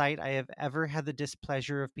 gruesome sight I have ever had the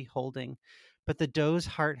displeasure of beholding, but the doe's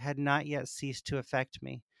heart had not yet ceased to affect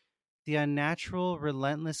me. The unnatural,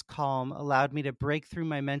 relentless calm allowed me to break through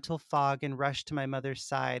my mental fog and rush to my mother's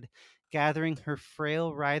side, gathering her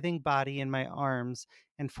frail, writhing body in my arms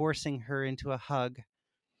and forcing her into a hug.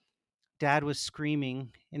 Dad was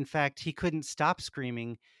screaming. In fact, he couldn't stop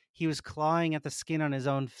screaming. He was clawing at the skin on his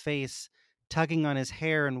own face, tugging on his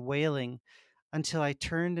hair and wailing, until I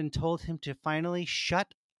turned and told him to finally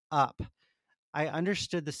shut up. I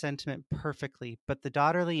understood the sentiment perfectly, but the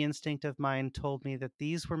daughterly instinct of mine told me that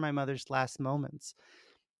these were my mother's last moments.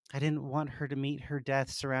 I didn't want her to meet her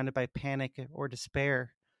death surrounded by panic or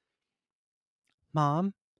despair.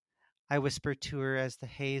 Mom, I whispered to her as the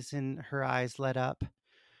haze in her eyes lit up.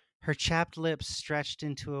 Her chapped lips stretched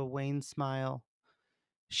into a wan smile.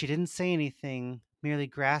 She didn't say anything, merely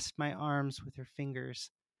grasped my arms with her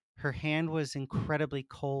fingers. Her hand was incredibly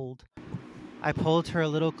cold. I pulled her a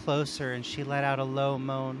little closer and she let out a low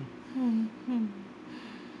moan.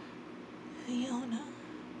 Fiona,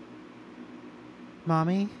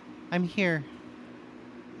 Mommy, I'm here.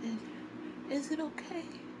 is it okay?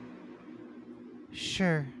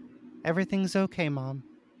 Sure. Everything's okay, Mom.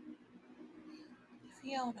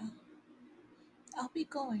 Fiona, I'll be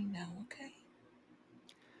going now, okay?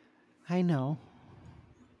 I know.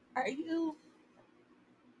 Are you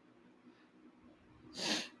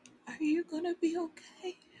are you gonna be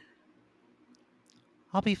okay?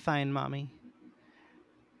 I'll be fine, Mommy.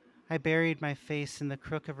 I buried my face in the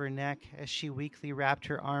crook of her neck as she weakly wrapped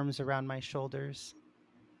her arms around my shoulders.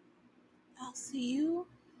 I'll see you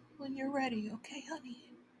when you're ready, okay, honey?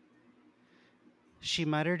 She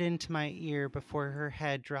muttered into my ear before her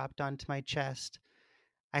head dropped onto my chest.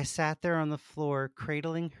 I sat there on the floor,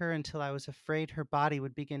 cradling her until I was afraid her body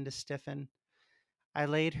would begin to stiffen. I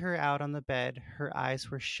laid her out on the bed. Her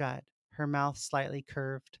eyes were shut, her mouth slightly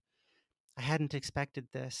curved. I hadn't expected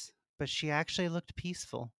this, but she actually looked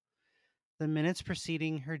peaceful. The minutes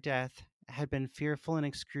preceding her death had been fearful and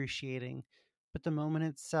excruciating, but the moment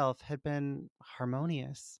itself had been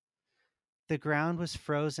harmonious. The ground was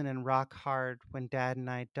frozen and rock hard when Dad and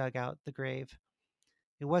I dug out the grave.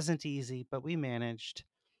 It wasn't easy, but we managed.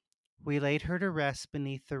 We laid her to rest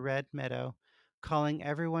beneath the red meadow, calling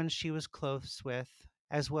everyone she was close with,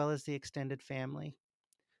 as well as the extended family.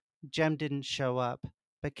 Jem didn't show up,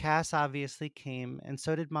 but Cass obviously came, and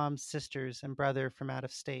so did Mom's sisters and brother from out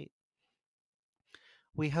of state.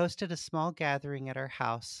 We hosted a small gathering at our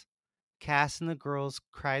house. Cass and the girls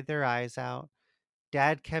cried their eyes out.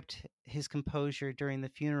 Dad kept his composure during the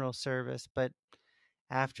funeral service, but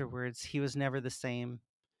afterwards he was never the same.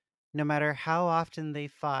 No matter how often they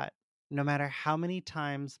fought, No matter how many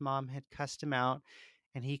times Mom had cussed him out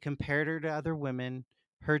and he compared her to other women,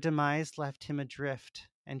 her demise left him adrift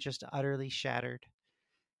and just utterly shattered.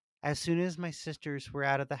 As soon as my sisters were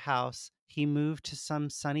out of the house, he moved to some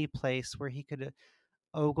sunny place where he could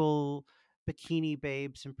ogle bikini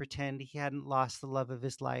babes and pretend he hadn't lost the love of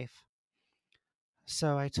his life.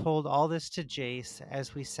 So I told all this to Jace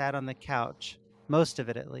as we sat on the couch, most of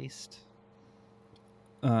it at least.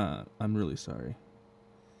 I'm really sorry.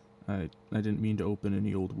 I didn't mean to open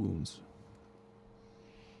any old wounds.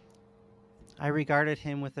 I regarded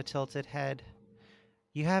him with a tilted head.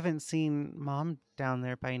 You haven't seen Mom down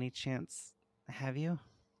there by any chance, have you?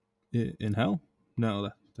 In hell?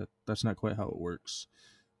 No, that's not quite how it works.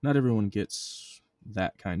 Not everyone gets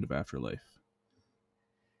that kind of afterlife.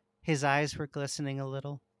 His eyes were glistening a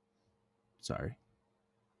little. Sorry.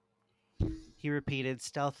 He repeated,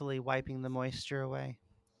 stealthily wiping the moisture away.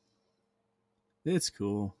 It's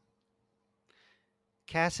cool.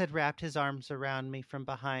 Cass had wrapped his arms around me from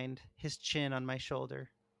behind, his chin on my shoulder.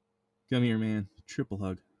 Come here, man. Triple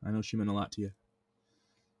hug. I know she meant a lot to you.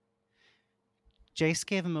 Jace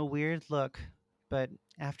gave him a weird look, but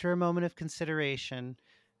after a moment of consideration,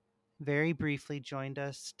 very briefly joined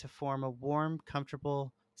us to form a warm,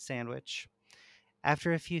 comfortable sandwich.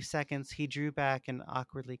 After a few seconds, he drew back and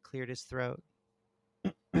awkwardly cleared his throat.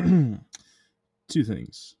 2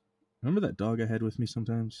 things. Remember that dog I had with me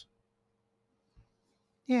sometimes?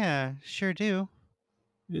 Yeah, sure do.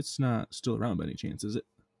 It's not still around by any chance, is it?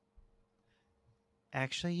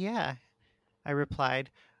 Actually, yeah, I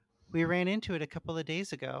replied. We ran into it a couple of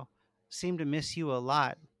days ago. Seemed to miss you a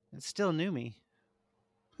lot. It still knew me.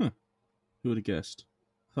 Huh. Who would have guessed?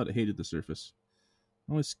 I thought it hated the surface.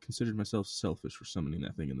 I always considered myself selfish for summoning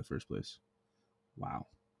that thing in the first place. Wow.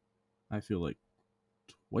 I feel like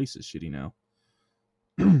twice as shitty now.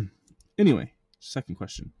 Anyway, second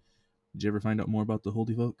question. Did you ever find out more about the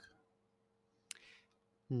Holy Folk?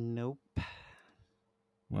 Nope.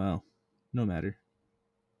 Well, no matter.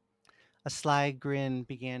 A sly grin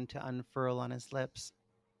began to unfurl on his lips.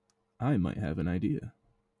 I might have an idea.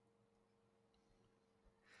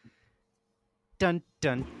 Dun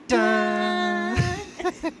dun dun!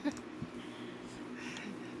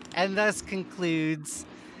 And thus concludes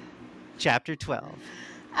chapter 12.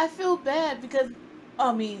 I feel bad because,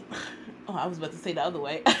 I mean, I was about to say the other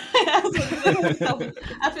way. I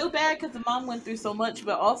feel bad because the mom went through so much,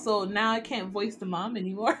 but also now I can't voice the mom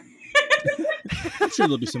anymore. I'm sure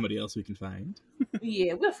there'll be somebody else we can find.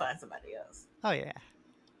 Yeah, we'll find somebody else. Oh, yeah.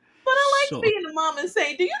 But I like being the mom and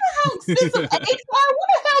saying, do you know how expensive eggs are? Where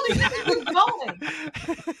the hell do you think this is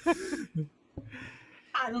going?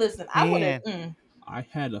 Listen, I would have... I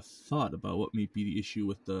had a thought about what may be the issue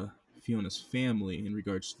with the Fiona's family in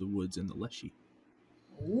regards to the woods and the Leshy.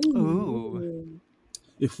 Ooh.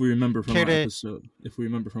 If we remember from our episode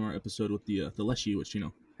with the Leshy, which, you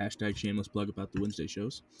know, hashtag shameless plug about the Wednesday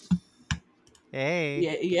shows.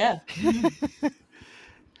 Hey. Yeah.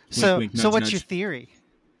 So wink, nudge, what's nudge. your theory?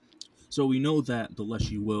 So we know that the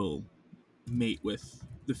Leshy will mate with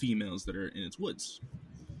the females that are in its woods.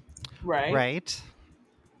 Right.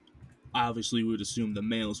 Obviously, we would assume the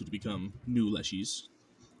males would become new Leshies.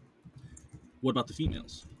 What about the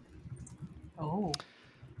females? Oh.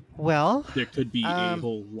 Well, there could be a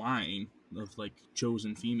whole line of like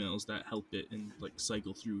chosen females that help it and like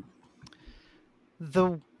cycle through.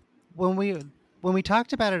 When we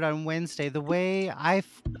talked about it on Wednesday, the way I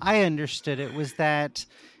understood it was that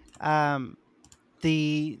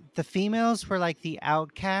the females were like the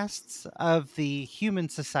outcasts of the human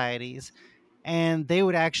societies, and they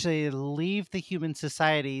would actually leave the human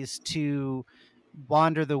societies to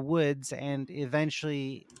wander the woods, and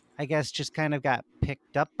eventually, I guess, just kind of got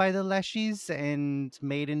picked up by the Leshies and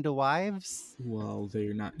made into wives. Well,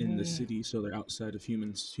 they're not in the city, so they're outside of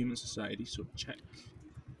human society, so check.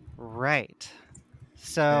 Right.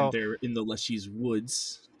 So and they're in the Leshy's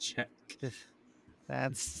woods. Check.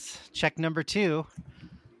 That's check number 2.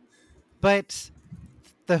 But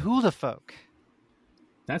the hula folk.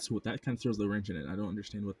 That's what that kind of throws the wrench in it. I don't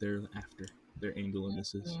understand what they're after. Their angle in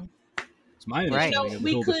this is. It's my understanding of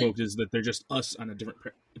the hula folk is that they're just us on a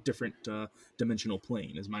different dimensional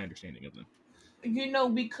plane. Is my understanding of them. You know,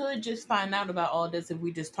 we could just find out about all this if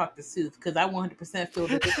we just talk to Sooth, because I 100% feel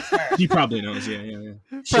that this is her. He probably knows, yeah.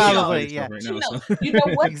 Probably, yeah. Right now, so. You know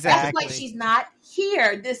what? Exactly. That's why she's not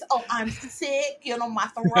here. I'm sick, you know, my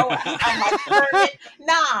throat, I'm like hurting.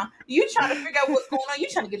 Nah, you trying to figure out what's going on. You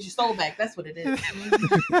trying to get your soul back. That's what it is.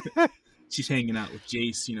 Mm-hmm. She's hanging out with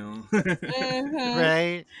Jace, you know. Mm-hmm.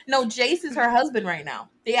 Right? No, Jace is her husband right now.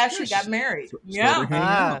 They actually got married. So they're hanging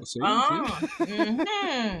out. So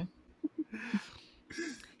mm-hmm.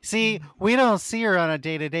 See, we don't see her on a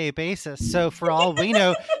day-to-day basis. So for all we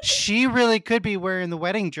know, she really could be wearing the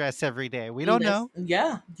wedding dress every day. We don't know.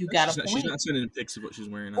 Yeah, you got a She's point. not sending pics of what she's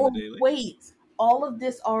wearing on Or the daily. wait, all of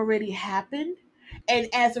this already happened, and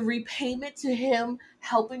as a repayment to him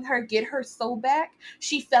helping her get her soul back,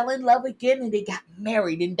 she fell in love again, and they got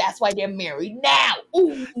married, and that's why they're married now.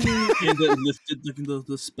 Ooh. And it lifted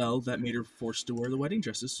the spell that made her forced to wear the wedding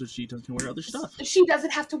dresses, so she doesn't wear other stuff. She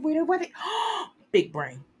doesn't have to wear the wedding. Big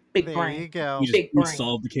brain. Big There brain. you go. We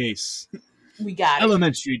solved the case. We got it.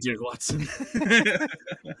 Elementary, dear Watson.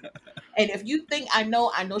 And if you think I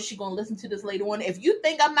know she's gonna listen to this later on. If you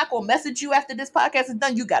think I'm not gonna message you after this podcast is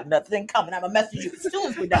done, you got another thing coming. I'm gonna message you as soon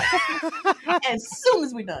as we're done. As soon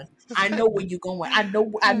as we're done, I know where you're going. I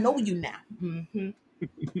know you now. Mm-hmm.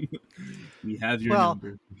 We have your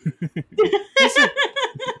number.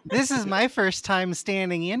 This is my first time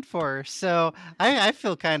standing in for her, so I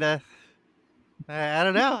feel kind of, I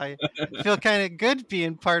don't know, I feel kind of good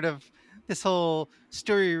being part of this whole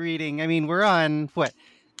story reading. I mean, we're on, what,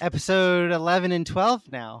 episode 11 and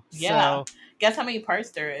 12 now? Yeah. So, guess how many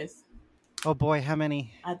parts there is? Oh boy, how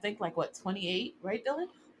many? I think like, what, 28, right, Dylan?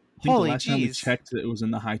 I think Holy the last time we jeez. checked, it was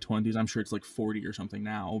in the high 20s. I'm sure it's like 40 or something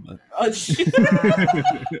now, but Oh, shit.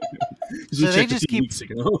 So they just keep weeks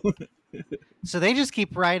ago. So they just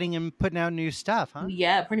keep writing and putting out new stuff, huh?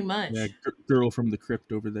 Yeah, pretty much. Yeah, girl from the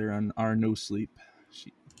crypt over there on our No Sleep.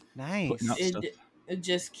 She Nice. putting out stuff. It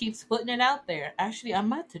just keeps putting it out there. Actually,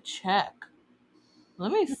 I'm about to check.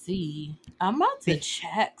 Let me see. I'm about to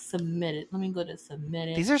check submitted. Let me go to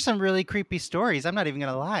submitted. These are some really creepy stories. I'm not even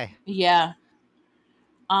gonna lie. Yeah.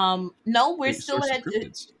 No, we're Big still source of at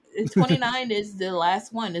cryptids. 29 is the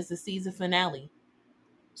last one. Is the season finale.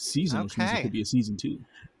 Season, which means it Okay. could be a season 2.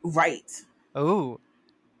 Right. Oh,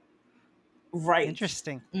 Right.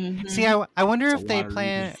 interesting. Mhm. See, I wonder That's if a they lot of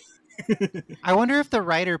plan. I wonder if the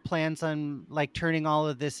writer plans on like turning all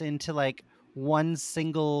of this into like one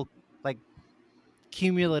single like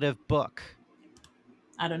cumulative book.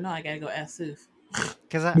 I don't know. I gotta go ask Suf.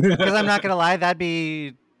 Because I'm not gonna lie, that'd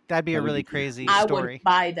be a would really be pretty crazy I story. would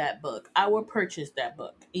buy that book. I would purchase that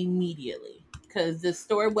book immediately. Because this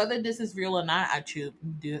story, whether this is real or not, I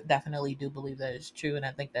definitely do believe that it's true, and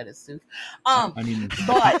I think that is Suf. I mean,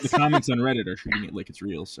 but the comments on Reddit are treating it like it's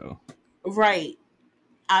real, so. right,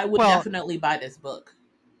 I would Well, definitely buy this book.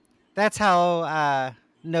 That's how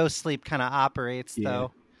No Sleep kind of operates, Yeah.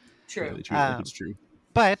 though. True. Yeah, they treat it like it's true.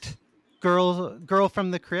 But girl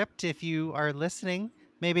from the crypt, if you are listening,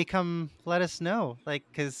 maybe come let us know, like,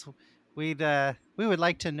 because we would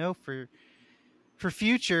like to know for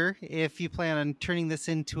future if you plan on turning this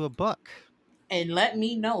into a book. And let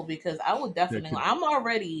me know, because I would definitely. I'm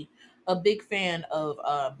already a big fan of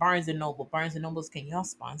Barnes and Noble. Barnes and Nobles, can y'all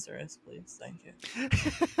sponsor us, please? Thank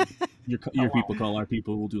you. Your people call our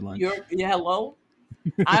people. We'll do lunch. Hello.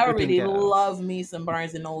 I already Bingo. love me some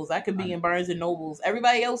Barnes and Nobles. I could be in Barnes and Nobles.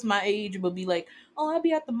 Everybody else my age would be like, "Oh, I'll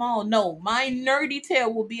be at the mall." No, my nerdy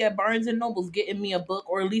tail will be at Barnes and Nobles getting me a book,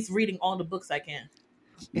 or at least reading all the books I can.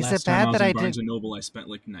 Is Last it time bad I was that in I Barnes did? and Noble, I spent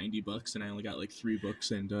like $90, and I only got like 3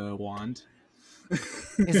 books and a wand.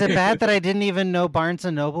 Is it bad that I didn't even know Barnes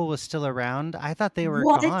and Noble was still around? I thought they were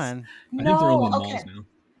What? gone. I think they're only in No. malls now.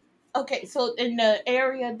 Okay, so in the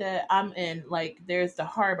area that I'm in, like, there's the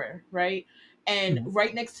harbor, right? And Mhm.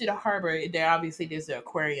 right next to the harbor, there's the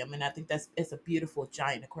aquarium, and I think it's a beautiful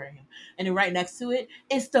giant aquarium. And then right next to it,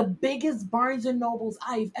 it's the biggest Barnes and Nobles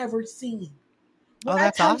I've ever seen. When Oh,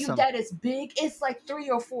 that's I tell you awesome. that it's big, it's like 3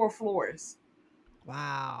 or 4 floors.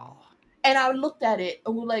 Wow. And I looked at it,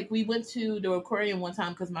 we went to the aquarium one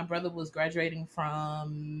time because my brother was graduating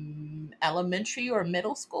from elementary or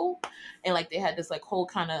middle school, and like they had this like whole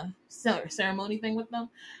kind of ceremony thing with them.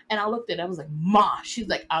 And I looked at it, I was like, "Ma," she's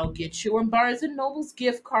like, "I'll get you a Barnes and Noble's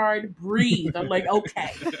gift card. Breathe." I'm like,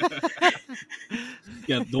 "Okay."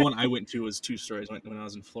 Yeah, the one I went to was 2 stories. When I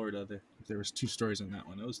was in Florida, there was 2 stories on that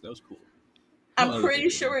one. That was cool. I'm pretty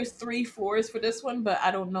sure it's 3 floors for this one, but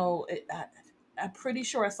I don't know. I'm pretty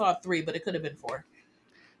sure I saw 3, but it could have been 4.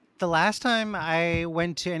 The last time I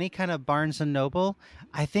went to any kind of Barnes and Noble,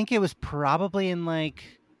 I think it was probably in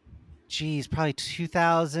like, probably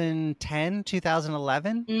 2010,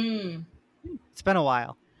 2011. It's been a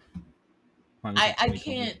while.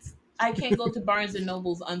 I can't go to Barnes and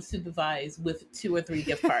Nobles unsupervised with 2 or 3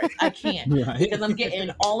 gift cards. I can't, Right. because I'm getting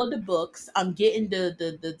all of the books. I'm getting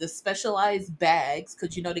the specialized bags,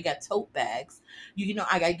 because they got tote bags.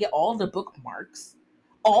 I gotta get all the bookmarks,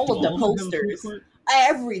 all of the posters,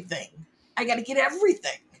 everything. I gotta get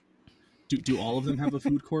everything. Do all of them have a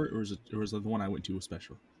food court, or is the one I went to a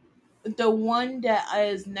special? The one that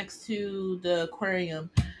is next to the aquarium,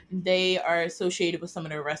 They are associated with some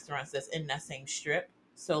of the restaurants that's in that same strip.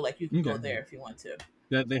 So like you can go Okay. there if you want to.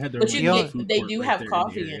 They had their But own you The can little only, food they court do right have there in the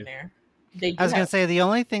coffee in area. there. They I do was gonna have say the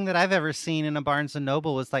only thing that I've ever seen in a Barnes and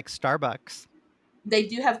Noble was like Starbucks. they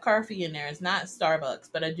do have coffee in there. It's not Starbucks,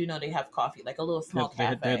 but I do know they have coffee, like a little small Yep, they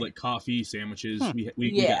had cafe. like coffee, sandwiches. Hmm.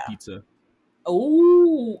 We got Yeah. pizza.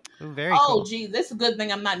 Ooh. Ooh, very Oh, cool. gee, this is a good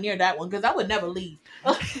thing I'm not near that one because I would never leave.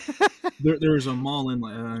 There was a mall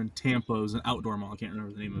in Tampa. It was an outdoor mall. I can't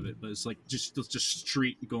remember the name of it, but it's like just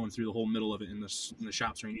street going through the whole middle of it, and the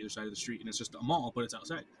shops are on either side of the street, and it's just a mall, but it's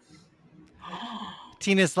outside.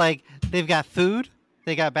 Tina's like, they've got food,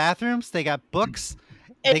 they got bathrooms, they got books,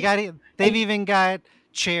 and, they've even got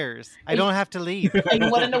chairs. I and, don't have to leave. and you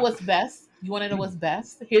want to know what's best? You want to know what's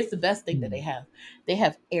best? Here's the best thing that Hmm. they have. They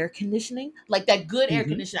have air conditioning, like that good air Mhm.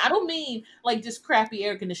 conditioning. I don't mean like just crappy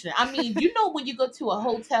air conditioning. I mean, you know when you go to a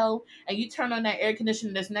hotel and you turn on that air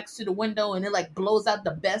conditioner that's next to the window and it like blows out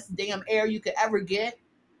the best damn air you could ever get.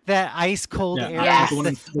 That ice cold Yeah, air like Yes, the one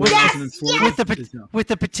in with Florida. yes, with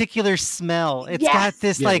the particular smell. It's got yes.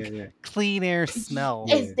 this Yeah, like yeah, clean air smell.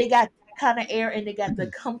 yeah. They got that kind of air and they got the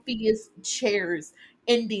comfiest chairs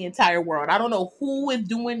in the entire world. I don't know who is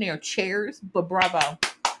doing their chairs, but bravo.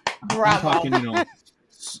 I'm talking, Bravo.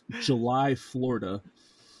 July, Florida,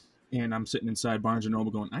 and I'm sitting inside Barnes and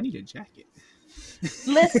Noble going, I need a jacket.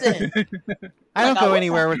 Listen, I like don't I go was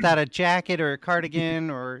anywhere without a jacket or a cardigan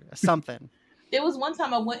or something. there was one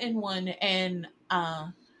time I went in one and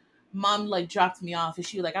mom like dropped me off and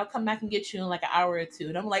she was like, I'll come back and get you in like an hour or two.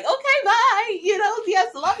 And I'm like, okay, bye.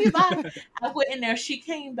 Yes, love you, bye. I went in there, she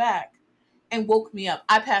came back and woke me up.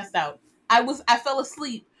 I passed out. I fell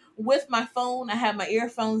asleep with my phone. I had my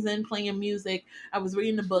earphones in playing music. I was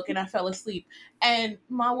reading the book and I fell asleep. And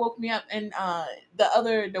mom woke me up and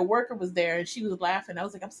the worker was there and she was laughing. I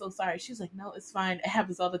was like, I'm so sorry. She was like, no, it's fine. It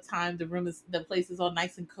happens all the time. The place is all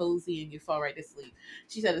nice and cozy and you fall right to sleep.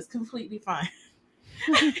 She said it's completely fine.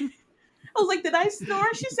 I was like, did I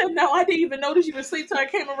snore? She said, no, I didn't even notice you were asleep till I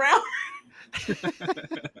came around.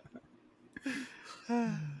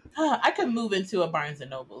 I could move into a Barnes and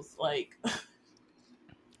Nobles. Like,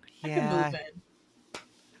 I could move Yeah, in.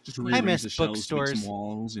 Just I Please. rearrange miss the shelves, make some bookstores.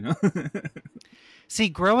 walls, See,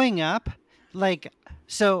 growing up, like,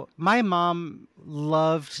 so my mom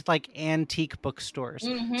loved like antique bookstores.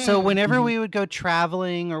 So Mm-hmm. whenever Mhm. we would go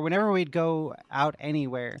traveling or whenever we'd go out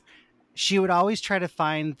anywhere, she would always try to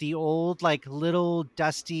find the old, like little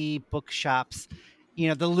dusty bookshops,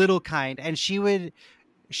 the little kind. And she would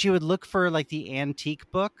look for like the antique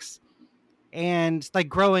books. And like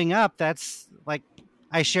growing up, that's like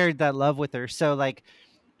I shared that love with her. So like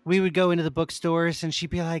we would go into the bookstores and she'd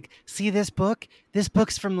be like, see this book? This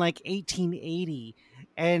book's from like 1880.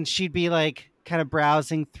 And she'd be like kind of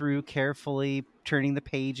browsing through carefully, turning the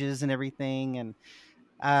pages and everything. And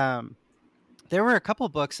um, there were a couple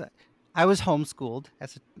books. I was homeschooled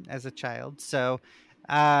as a child. So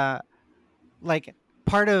uh, like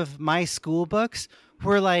part of my school books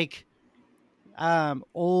were like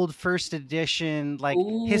old first edition, like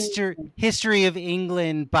Ooh. history of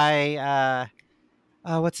England by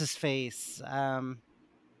what's his face?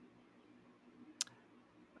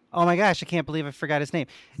 Oh my gosh, I can't believe I forgot his name.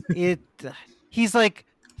 It he's like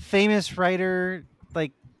famous writer,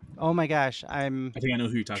 like oh my gosh, I'm I think I know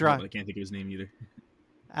who you're talking about, drunk. but I can't think of his name either.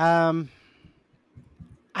 Um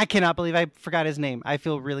I cannot believe I forgot his name. I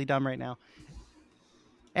feel really dumb right now.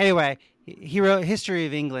 Anyway, he wrote History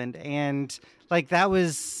of England and like that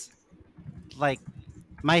was like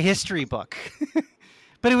my history book.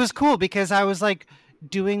 But it was cool because I was like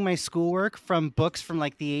doing my schoolwork from books from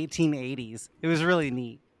like the 1880s. It was really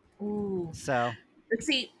neat. Ooh. So But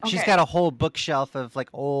see, she's okay. got a whole bookshelf of like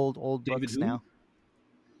old David books who? now.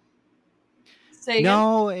 Say again.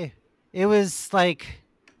 No, it was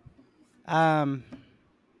um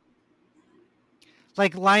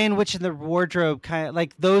like Lion Witch and the Wardrobe, kind of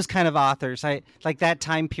like those kind of authors. I like that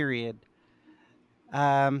time period.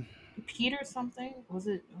 Um Peter something? Was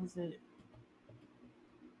it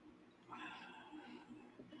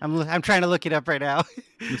I'm trying to look it up right now.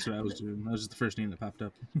 That's what I was doing. That was just the first name that popped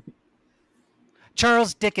up.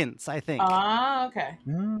 Charles Dickens, I think. okay.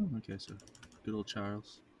 Oh, okay, so good old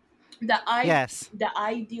Charles. The I Yes. the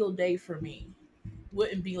ideal day for me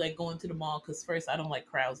wouldn't be like going to the mall because first I don't like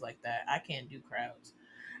crowds like that. I can't do crowds.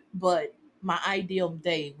 But my ideal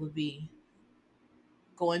day would be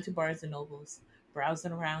going to Barnes and Nobles,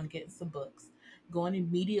 browsing around, getting some books, going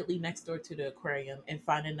immediately next door to the aquarium and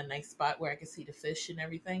finding a nice spot where I can see the fish and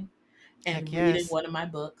everything, Heck and reading yes. one of my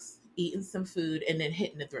books, eating some food, and then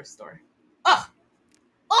hitting the thrift store. Oh,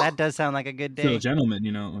 oh, That does sound like a good Still a day. gentleman,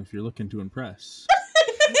 if you're looking to impress.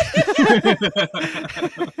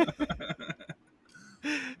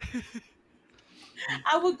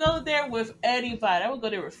 I would go there with anybody. I would go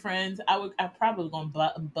there with friends. I probably gonna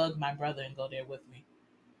bug my brother and go there with me.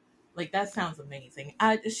 Like that sounds amazing.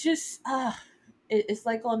 It's just it's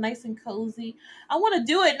like all nice and cozy. I want to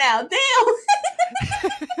do it now.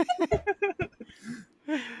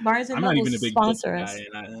 Damn. Barnes and I'm not Noble even a big book sponsor guy, us.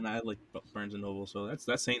 and I like Barnes and Noble, so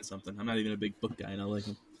that's saying something. I'm not even a big book guy, and I like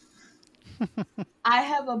them. I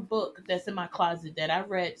have a book that's in my closet that I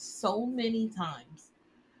read so many times.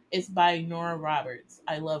 It's by Nora Roberts.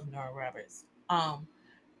 I love Nora Roberts.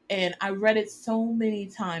 And I read it so many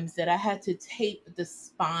times that I had to tape the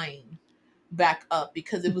spine back up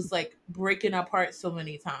because it was like breaking apart so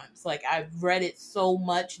many times. Like I've read it so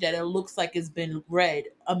much that it looks like it's been read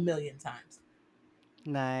a million times.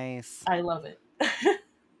 Nice. I love it.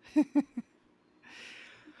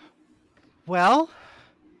 Well,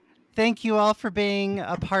 thank you all for being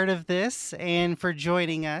a part of this and for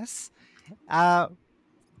joining us.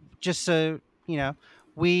 Just so you know,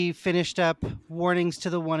 we finished up Warnings to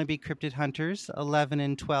the Wannabe Cryptid Hunters 11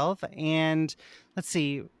 and 12. And let's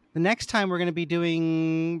see, the next time we're going to be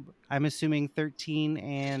doing, I'm assuming 13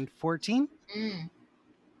 and 14.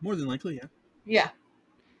 More than likely, yeah. Yeah.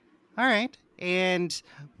 All right. And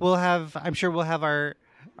I'm sure we'll have our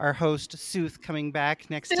host, Sooth, coming back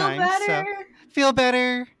next Feel time. better. So feel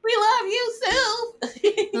better. We love you, Sue.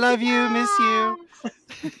 Love you. Miss you.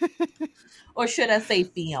 Or should I say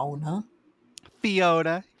Fiona?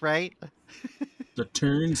 Fiona, right? The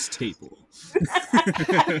turns table.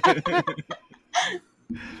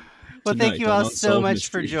 Well, thank you all so Unsolved much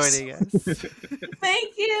for Mysteries. joining us.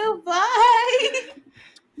 Thank you. Bye.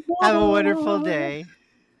 Have a wonderful day.